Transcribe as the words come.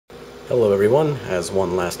Hello everyone, as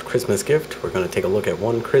one last Christmas gift, we're going to take a look at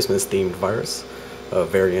one Christmas themed virus, a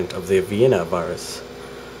variant of the Vienna virus.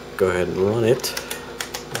 Go ahead and run it.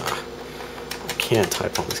 I can't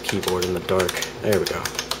type on this keyboard in the dark. There we go.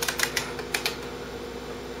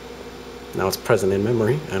 Now it's present in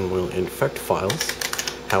memory and will infect files.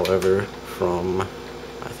 However, from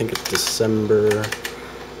I think it's December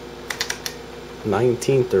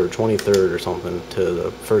 19th or 23rd or something to the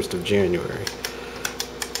 1st of January.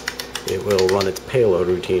 It will run its payload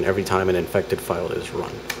routine every time an infected file is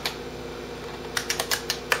run.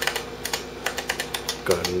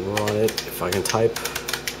 Go ahead and run it if I can type.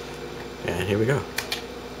 And here we go.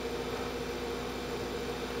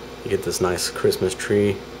 You get this nice Christmas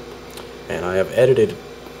tree. And I have edited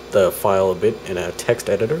the file a bit in a text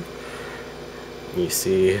editor. You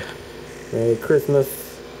see, Merry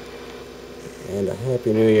Christmas and a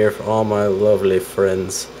Happy New Year for all my lovely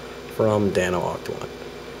friends from Dano-Octone.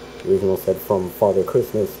 The original said from Father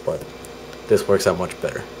Christmas, but this works out much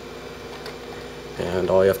better. And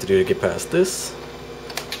all you have to do to get past this,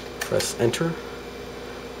 press enter.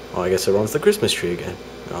 Oh, I guess it runs the Christmas tree again.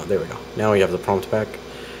 Oh, there we go. Now you have the prompt back.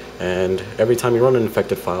 And every time you run an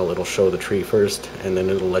infected file, it'll show the tree first, and then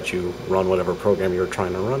it'll let you run whatever program you're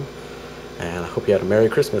trying to run. And I hope you had a Merry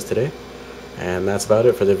Christmas today. And that's about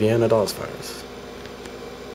it for the Virus.DOS virus.